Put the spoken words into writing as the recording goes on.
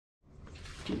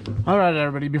All right,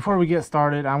 everybody, before we get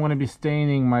started, I'm going to be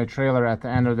staining my trailer at the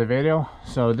end of the video.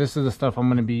 So this is the stuff I'm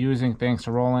going to be using. Thanks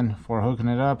to Roland for hooking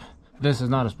it up. This is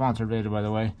not a sponsored video, by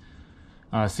the way.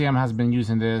 Sam has been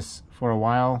using this for a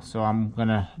while, so I'm going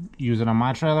to use it on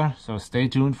my trailer. So stay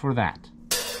tuned for that.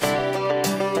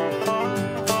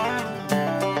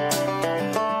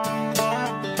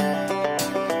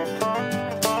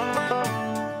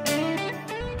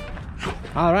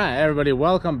 All right, everybody,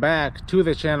 welcome back to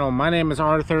the channel. My name is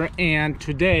Arthur, and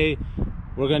today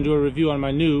we're going to do a review on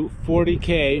my new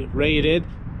 40K rated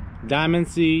Diamond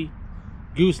C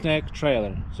gooseneck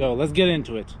trailer. So let's get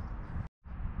into it.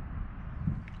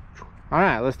 All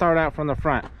right, let's start out from the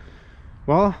front.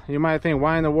 Well, you might think,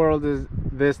 why in the world is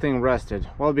this thing rusted?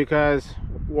 Well, because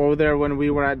over there when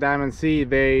we were at Diamond C,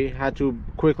 they had to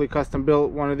quickly custom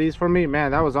build one of these for me.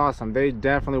 Man, that was awesome. They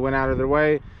definitely went out of their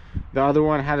way. The other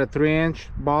one had a 3-inch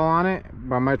ball on it,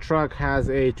 but my truck has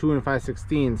a 2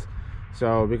 5/16.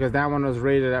 So because that one was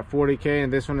rated at 40K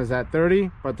and this one is at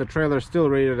 30, but the trailer's still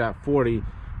rated at 40.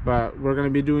 But we're going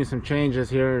to be doing some changes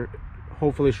here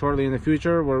hopefully shortly in the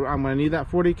future where I'm going to need that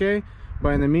 40K. But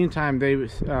in the meantime, they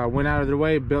went out of their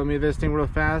way, built me this thing real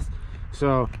fast.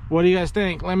 So what do you guys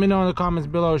think? Let me know in the comments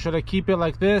below. Should I keep it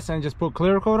like this and just put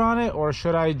clear coat on it, or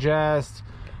should I just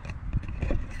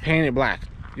paint it black?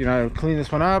 You know, clean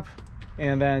this one up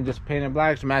and then just paint it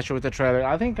black to match it with the trailer.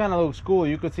 I think kind of looks cool.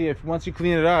 You could see, if once you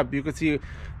clean it up, you could see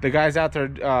the guys out there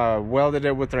welded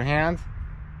it with their hands.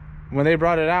 When they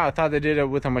brought it out, I thought they did it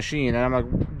with a machine, and I'm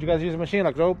like, did you guys use a machine?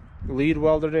 Like, nope, lead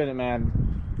welder did it,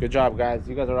 man. Good job, guys.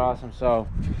 You guys are awesome. So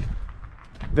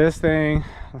this thing,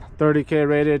 30K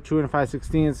rated, 2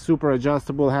 5/16, super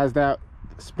adjustable, has that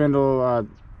spindle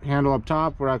handle up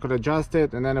top where I could adjust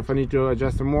it, and then if I need to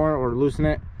adjust it more or loosen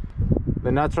it,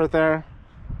 the nuts right there.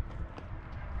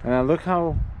 And then look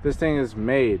how this thing is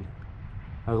made.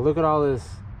 Like, look at all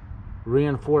this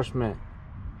reinforcement.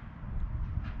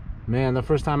 Man, the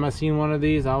first time I seen one of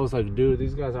these, I was like, dude,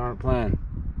 these guys aren't playing.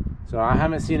 So I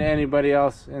haven't seen anybody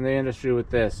else in the industry with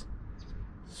this.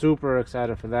 Super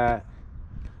excited for that.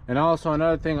 And also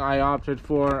another thing I opted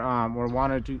for or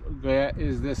wanted to get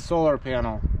is this solar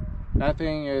panel. That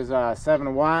thing is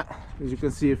 7 watt. As you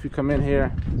can see, if you come in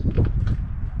here,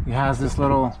 it has this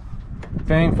little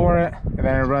thing for it, and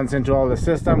then it runs into all the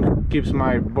system, keeps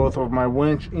both of my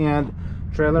winch and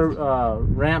trailer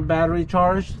ramp battery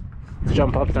charged. Let's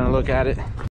jump up there and look at it.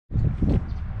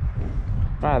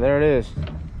 Ah, there it is.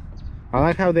 I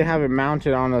like how they have it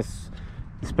mounted on a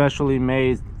specially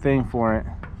made thing for it,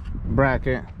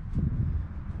 bracket,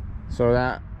 so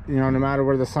that, you know, no matter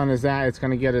where the sun is at, it's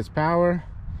going to get its power.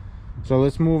 So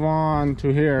let's move on to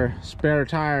here. Spare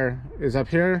tire is up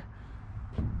here,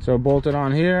 so bolted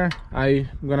on here. I'm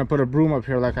gonna put a broom up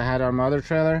here like I had on my other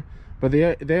trailer. But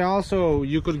they also,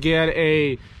 you could get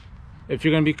a, if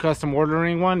you're gonna be custom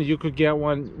ordering one, you could get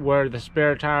one where the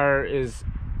spare tire is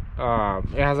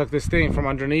it has like this thing from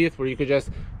underneath where you could just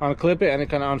unclip it and it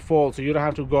kind of unfolds, so you don't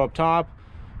have to go up top.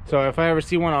 So if I ever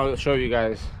see one, I'll show you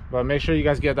guys, but make sure you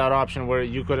guys get that option where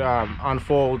you could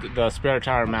unfold the spare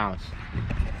tire mounts.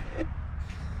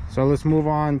 So let's move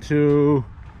on to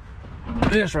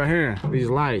this right here, these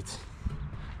lights.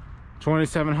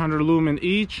 2700 lumen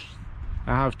each.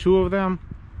 I have 2 of them.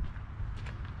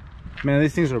 Man,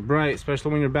 these things are bright,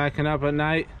 especially when you're backing up at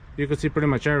night. You can see pretty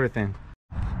much everything.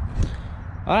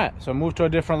 All right, so move to a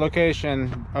different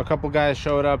location. A couple guys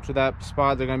showed up to that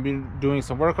spot. They're gonna be doing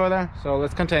some work over there, so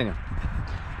let's continue.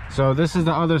 So this is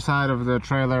the other side of the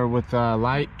trailer with the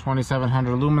light,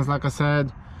 2700 lumens, like I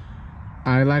said.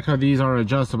 I like how these are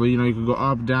adjustable. You know, you can go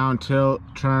up, down, tilt,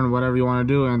 turn, whatever you want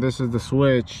to do. And this is the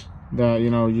switch that, you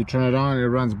know, you turn it on, it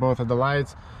runs both of the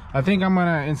lights. I think I'm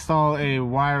gonna install a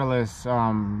wireless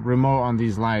remote on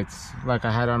these lights like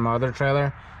I had on my other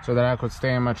trailer, so that I could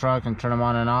stay in my truck and turn them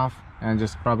on and off, and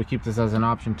just probably keep this as an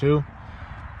option too.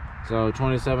 So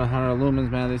 2700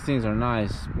 lumens, man, these things are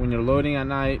nice. When you're loading at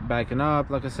night, backing up,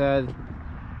 like I said,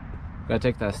 gotta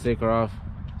take that sticker off,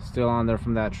 still on there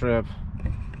from that trip.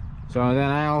 So then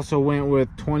I also went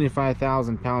with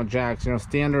 25,000 pound jacks, you know,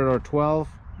 standard or 12,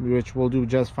 which will do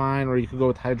just fine, or you could go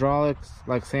with hydraulics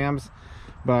like Sam's,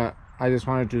 but I just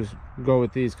wanted to go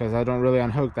with these because I don't really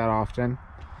unhook that often.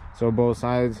 So both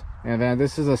sides. And then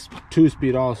this is a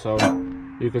 2-speed also.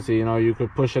 You can see, you know, you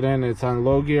could push it in, it's on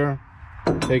low gear,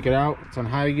 take it out, it's on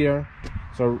high gear.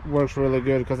 So it works really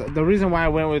good. Because the reason why I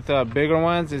went with bigger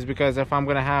ones is because if I'm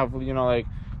gonna have, you know, like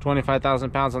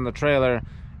 25,000 pounds on the trailer,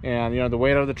 and, you know, the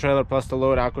weight of the trailer plus the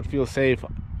load, I could feel safe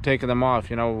taking them off,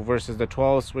 you know, versus the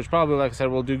 12s, which probably, like I said,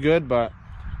 will do good, but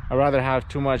I'd rather have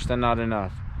too much than not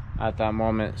enough at that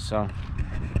moment. So,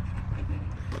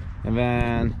 and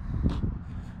then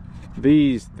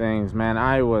These things, man,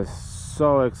 I was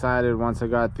so excited once I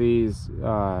got these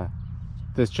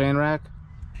this chain rack.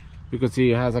 You can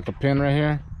see it has like a pin right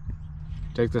here.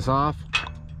 Take this off,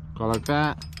 go like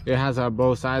that. It has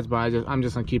both sides, but I'm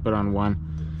just gonna keep it on one.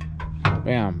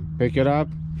 Bam, pick it up,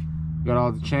 got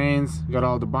all the chains, got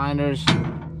all the binders.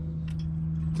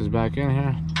 Put this back in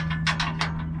here.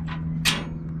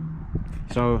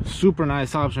 So super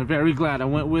nice option, very glad I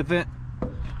went with it,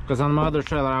 because on my other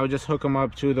trailer I would just hook them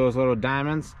up to those little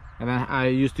diamonds, and then I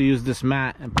used to use this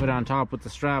mat and put it on top with the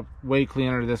strap. Way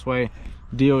cleaner this way,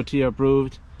 DOT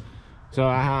approved. So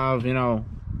I have, you know,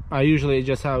 I usually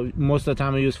just have, most of the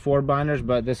time I use 4 binders,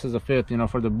 but this is a 5th, you know,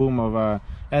 for the boom of a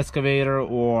excavator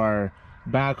or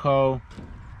backhoe.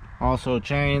 Also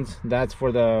chains, that's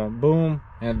for the boom,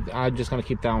 and I'm just gonna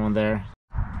keep that one there.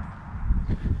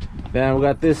 Then we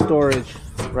got this storage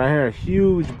right here,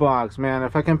 huge box, man.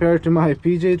 If I compare it to my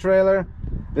PJ trailer,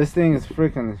 this thing is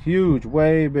freaking huge,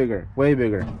 way bigger, way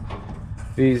bigger.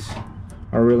 These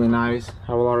are really nice,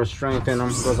 have a lot of strength in them,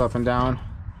 goes up and down.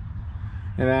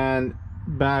 And then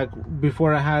back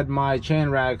before I had my chain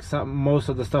rack, most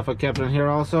of the stuff I kept in here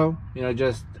also, you know,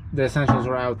 just the essentials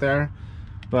were out there.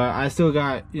 But I still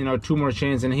got, you know, 2 more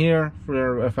chains in here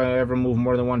for if I ever move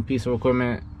more than 1 piece of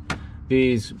equipment.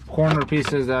 These corner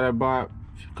pieces that I bought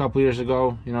a couple years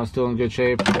ago, you know, still in good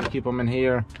shape. Keep them in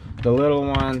here. The little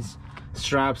ones,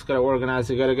 straps, gotta organize.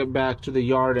 I gotta get back to the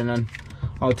yard, and then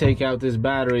I'll take out this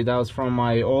battery that was from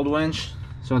my old winch.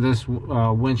 So this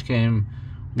winch came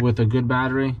with a good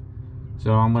battery,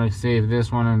 so I'm gonna save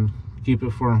this one and keep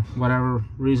it for whatever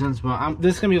reasons. But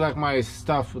this can be like my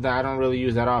stuff that I don't really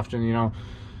use that often, you know.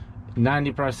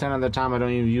 90% of the time I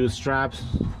don't even use straps,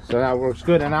 so that works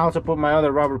good. And I also put my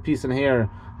other rubber piece in here,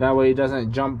 that way it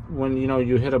doesn't jump when, you know,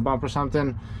 you hit a bump or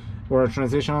something, or a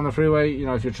transition on the freeway. You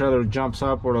know, if your trailer jumps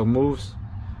up or moves,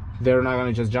 they're not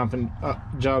going to just jump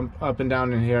up and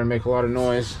down in here and make a lot of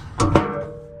noise.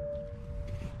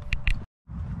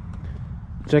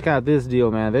 Check out this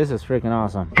deal, man. This is freaking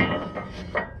awesome.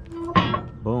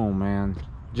 Boom, man.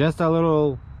 Just a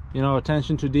little, you know,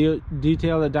 attention to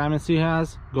detail that Diamond C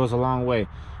has goes a long way.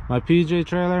 My PJ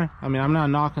trailer, I mean, I'm not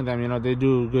knocking them, you know, they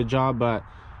do a good job, but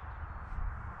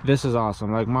this is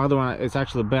awesome. Like my other one, it's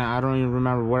actually bent. I don't even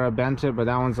remember where I bent it, but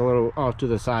that one's a little off to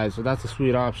the side, so that's a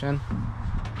sweet option.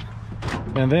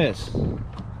 And this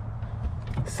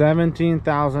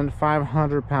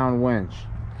 17,500 pound winch.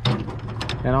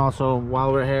 And also,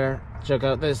 while we're here, check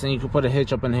out this, and you can put a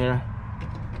hitch up in here.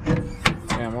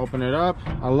 Bam, open it up.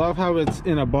 I love how it's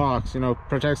in a box, you know,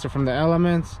 protects it from the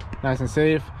elements, nice and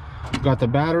safe. Got the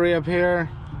battery up here,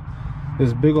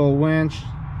 this big old winch,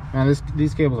 and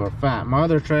these cables are fat. My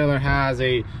other trailer has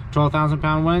a 12,000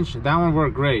 pound winch. That one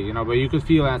worked great, you know, but you could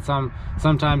feel that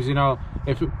sometimes, you know,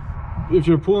 if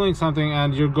you're pulling something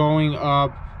and you're going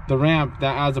up the ramp,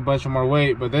 that adds a bunch of more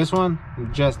weight. But this one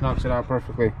just knocks it out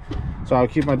perfectly. So I'll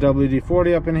keep my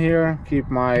WD-40 up in here, keep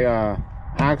my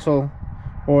axle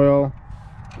oil.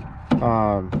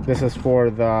 This is for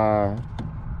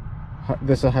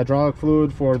this is hydraulic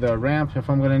fluid for the ramp if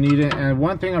I'm gonna need it. And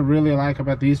one thing I really like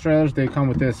about these trailers, they come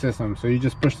with this system. So you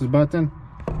just push this button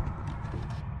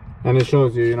and it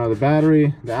shows you, you know, the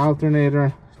battery, the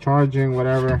alternator, charging,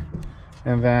 whatever.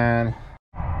 And then,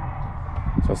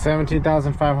 so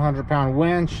 17,500 pound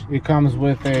winch. It comes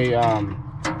with a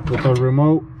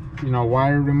remote, you know,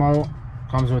 wired remote.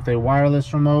 Comes with a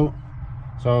wireless remote.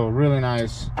 So really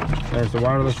nice. There's the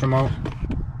wireless remote.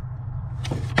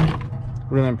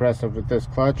 Really impressive with this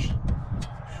clutch.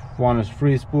 One is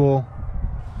free spool.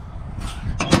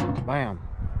 Bam.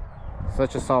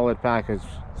 Such a solid package.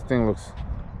 This thing looks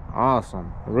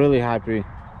awesome. Really happy.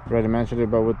 Already mentioned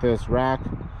it, but with this rack.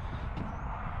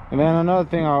 And then another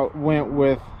thing I went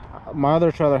with, my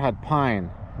other trailer had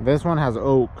pine. This one has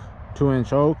oak,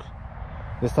 2-inch oak.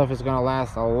 This stuff is gonna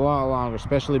last a lot longer,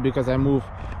 especially because I move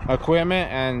equipment,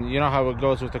 and you know how it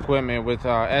goes with equipment, with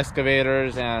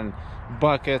excavators and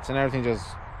buckets and everything, just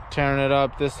tearing it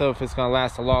up. This stuff is gonna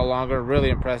last a lot longer. Really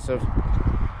impressive.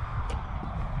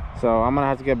 So I'm gonna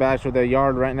have to get back to the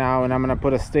yard right now, and I'm gonna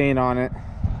put a stain on it.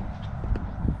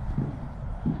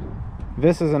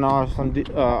 This is an awesome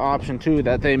option too,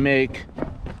 that they make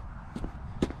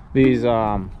these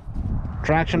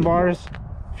traction bars.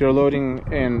 If you're loading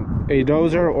in a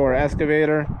dozer or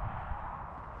excavator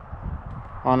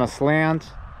on a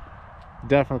slant,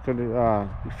 definitely could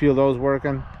feel those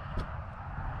working.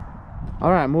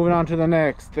 All right, moving on to the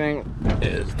next thing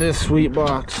is this sweet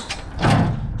box.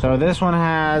 So this one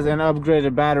has an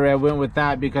upgraded battery. I went with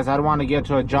that because I don't want to get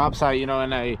to a job site, you know,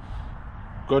 and I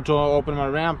go to open my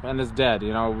ramp and it's dead.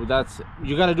 You know,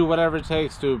 you got to do whatever it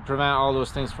takes to prevent all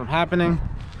those things from happening.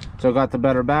 So got the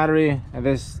better battery, and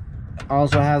this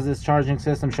also has this charging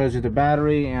system, shows you the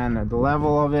battery and the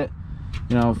level of it,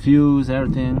 you know, fuse,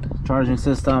 everything, charging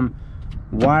system,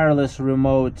 wireless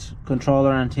remote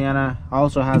controller antenna,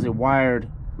 also has a wired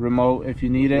remote if you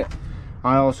need it.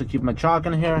 I also keep my chalk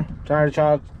in here, tire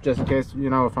chalk, just in case, you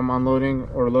know, if I'm unloading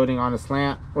or loading on a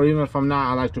slant, or even if I'm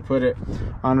not, I like to put it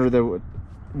under the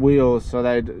wheels so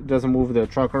that it doesn't move the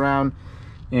truck around.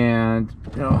 And,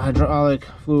 you know, hydraulic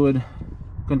fluid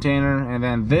container. And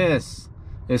then this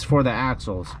is for the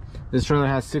axles. This trailer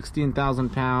has 16,000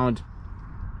 pound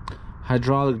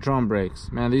hydraulic drum brakes.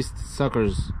 Man, these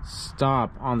suckers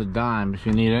stop on the dime if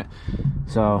you need it.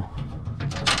 So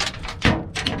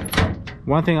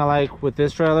one thing I like with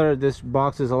this trailer, this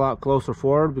box is a lot closer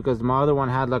forward, because my other one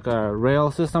had like a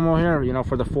rail system over here, you know,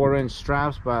 for the 4-inch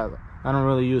straps, but I don't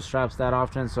really use straps that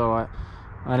often, so I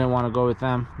didn't want to go with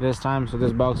them this time. So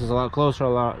this box is a lot closer, a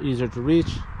lot easier to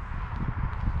reach.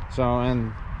 So,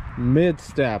 and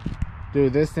mid-step,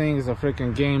 dude, this thing is a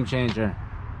freaking game changer.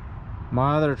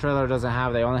 My other trailer doesn't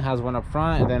have that. It only has one up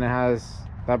front, and then it has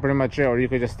that, pretty much it. Or you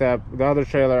could just step. The other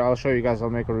trailer, I'll show you guys, I'll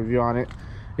make a review on it.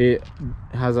 It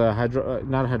has a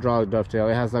not a hydraulic dovetail,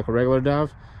 it has like a regular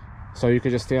dove, so you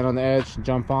could just stand on the edge,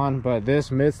 jump on. But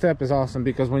this mid-step is awesome,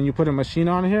 because when you put a machine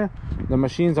on here, the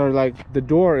machines are like, the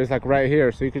door is like right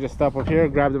here, so you could just step up here,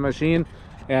 grab the machine,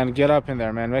 and get up in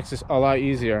there, man. It makes this a lot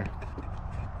easier.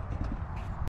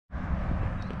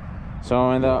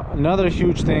 So, and another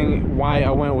huge thing why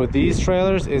I went with these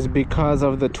trailers is because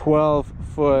of the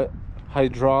 12-foot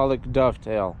hydraulic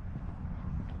dovetail.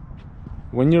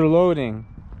 When you're loading,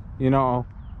 you know,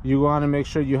 you want to make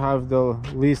sure you have the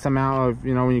least amount of,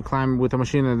 you know, when you climb with the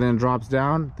machine and then it drops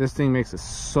down, this thing makes it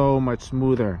so much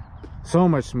smoother, so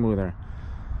much smoother.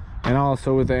 And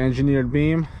also with the engineered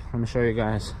beam, let me show you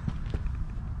guys.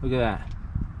 Look at that.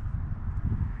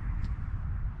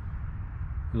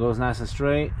 It goes nice and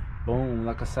straight, boom,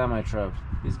 like a semi truck.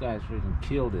 These guys freaking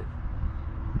killed it.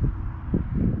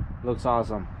 Looks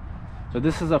awesome. So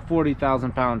this is a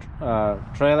 40,000 pound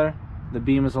trailer. The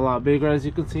beam is a lot bigger, as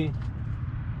you can see.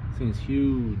 This thing's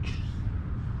huge.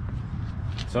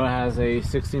 So it has a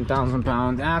 16,000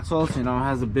 pound axles, you know, it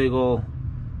has a big old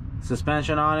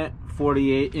suspension on it,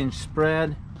 48-inch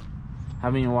spread.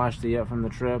 Haven't even washed it yet from the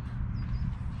trip.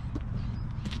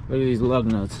 Look at these lug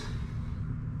nuts.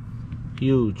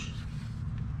 Huge.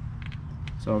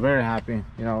 So very happy.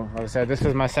 You know, like I said, this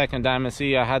is my second Diamond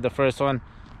C. I had the first one,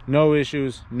 no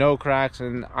issues, no cracks,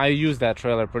 and I used that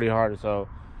trailer pretty hard, so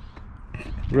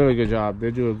really good job.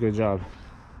 They do a good job.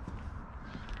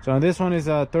 So this one is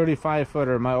a 35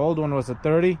 footer. My old one was a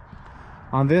 30.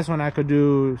 On this one I could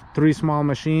do 3 small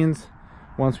machines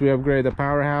once we upgrade the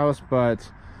powerhouse,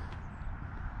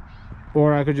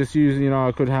 or I could just use, you know,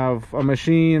 I could have a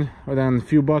machine or then a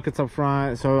few buckets up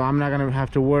front, so I'm not gonna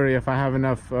have to worry if I have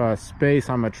enough space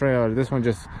on my trailer. This one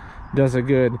just does it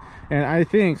good. And I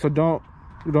think, so don't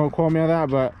quote me on that,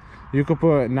 but you could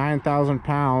put 9,000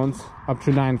 pounds up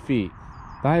to 9 feet.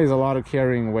 That is a lot of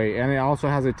carrying weight, and it also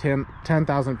has a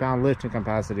 10,000 pound lifting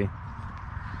capacity.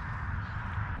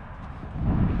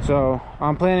 So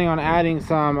I'm planning on adding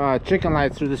some chicken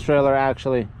lights to this trailer,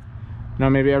 actually. You know,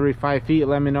 maybe every 5 feet.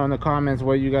 Let me know in the comments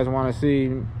what you guys want to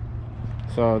see.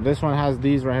 So this one has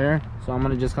these right here, so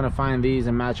I'm just gonna find these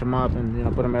and match them up, and, you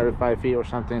know, put them every 5 feet or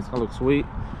something. It's gonna look sweet.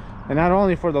 And not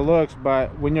only for the looks,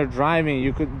 but when you're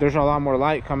driving, there's a lot more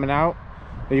light coming out.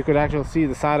 You could actually see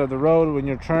the side of the road when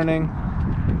you're turning.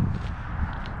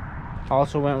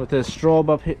 Also went with this strobe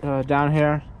up down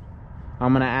here.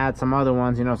 I'm gonna add some other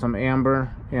ones, you know, some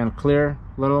amber and clear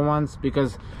little ones,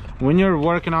 because when you're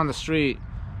working on the street,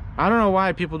 I don't know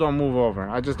why people don't move over.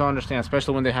 I just don't understand,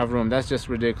 especially when they have room. That's just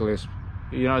ridiculous.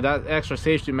 You know, that extra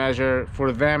safety measure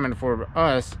for them and for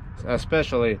us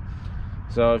especially.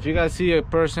 So if you guys see a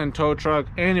person, tow truck,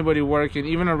 anybody working,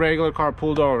 even a regular car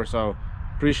pulled over, so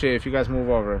appreciate if you guys move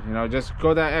over. You know, just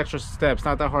go that extra step. It's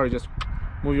not that hard. Just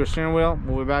move your steering wheel,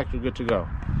 move it back, you're good to go.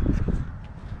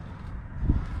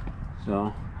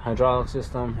 So hydraulic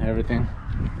system, everything.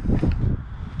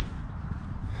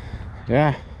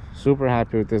 Yeah, super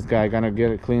happy with this guy. Gonna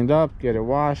get it cleaned up, get it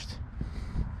washed.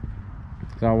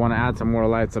 So I want to add some more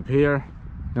lights up here,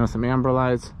 you know, some amber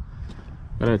lights.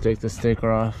 Gotta take the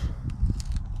sticker off.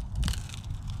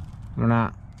 We're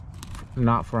not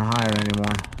for hire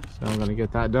anymore, so I'm gonna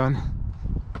get that done.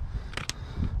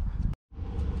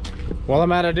 Well,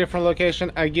 I'm at a different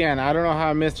location again. I don't know how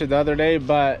I missed it the other day,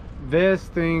 but this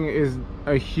thing is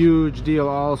a huge deal.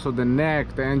 Also the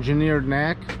neck, the engineered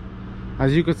neck,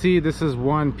 as you can see, this is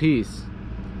one piece,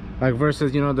 like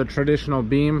versus, you know, the traditional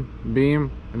beam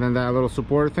and then that little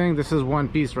support thing. This is one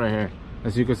piece right here,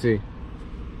 as you can see.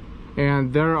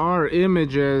 And there are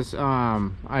images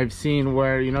I've seen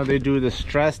where, you know, they do the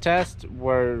stress test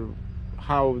where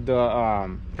how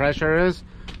the pressure is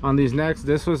on these necks.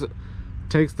 This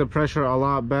takes the pressure a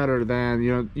lot better than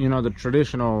you know the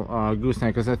traditional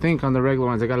gooseneck, because I think on the regular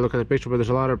ones, I gotta look at the picture, but there's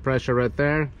a lot of pressure right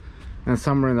there and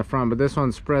somewhere in the front, but this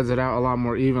one spreads it out a lot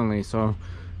more evenly. So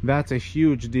that's a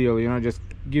huge deal, you know, just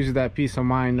gives you that peace of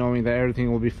mind knowing that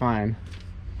everything will be fine.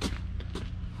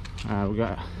 We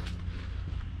got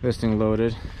this thing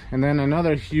loaded. And then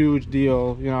another huge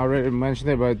deal, you know, I already mentioned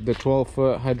it, but the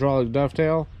 12-foot hydraulic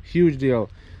dovetail, huge deal.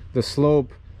 The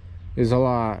slope is a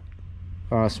lot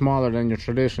smaller than your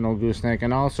traditional gooseneck,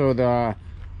 and also the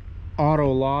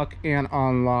auto lock and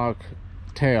unlock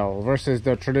tail versus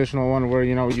the traditional one where,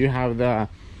 you know, you have the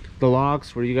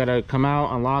locks where you gotta come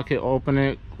out, unlock it, open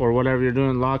it, or whatever you're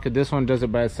doing, lock it. This one does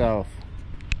it by itself.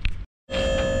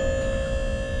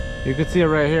 You can see it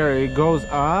right here, it goes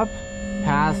up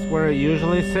past where it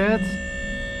usually sits,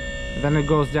 then it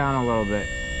goes down a little bit.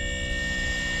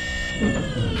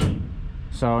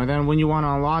 So, and then when you want to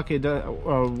unlock it,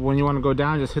 when you want to go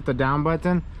down, just hit the down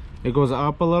button. It goes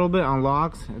up a little bit,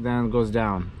 unlocks, and then goes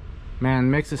down. Man, it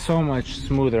makes it so much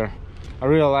smoother. I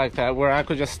really like that, where I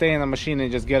could just stay in the machine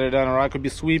and just get it done, or I could be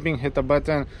sweeping, hit the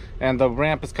button, and the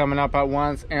ramp is coming up at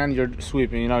once, and you're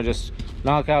sweeping, you know, just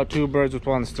knock out 2 birds with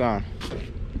 1 stone.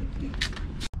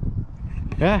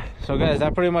 Yeah, so guys,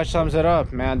 that pretty much sums it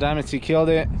up, man. Diamond C killed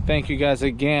it. Thank you guys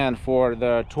again for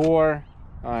the tour,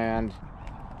 and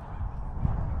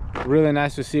really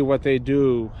nice to see what they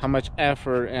do, how much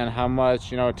effort and how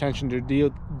much, you know, attention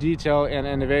to detail and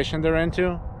innovation they're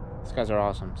into. These guys are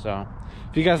awesome. So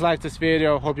if you guys liked this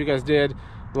video, hope you guys did.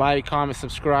 Like, comment,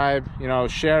 subscribe, you know,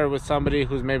 share it with somebody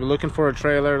who's maybe looking for a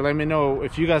trailer. Let me know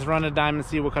if you guys run a Diamond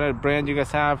C, what kind of brand you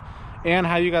guys have, and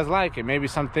how you guys like it. Maybe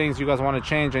some things you guys want to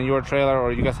change in your trailer,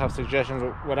 or you guys have suggestions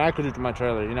of what I could do to my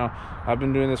trailer. You know, I've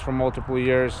been doing this for multiple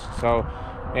years, so,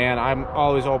 and I'm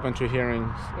always open to hearing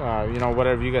you know,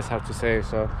 whatever you guys have to say.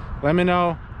 So let me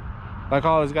know. Like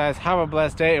always, guys, have a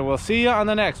blessed day, and we'll see you on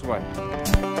the next one.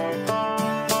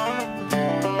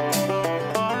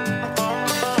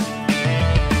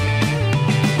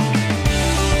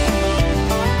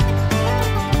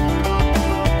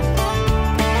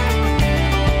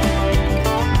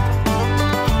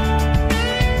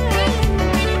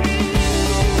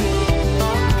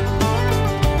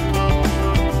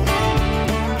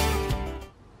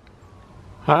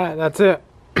 Alright, that's it.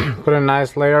 Put a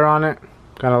nice layer on it,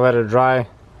 kind of let it dry.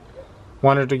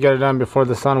 Wanted to get it done before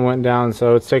the sun went down,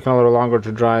 so it's taking a little longer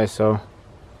to dry, so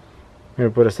maybe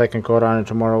put a second coat on it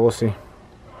tomorrow. We'll see.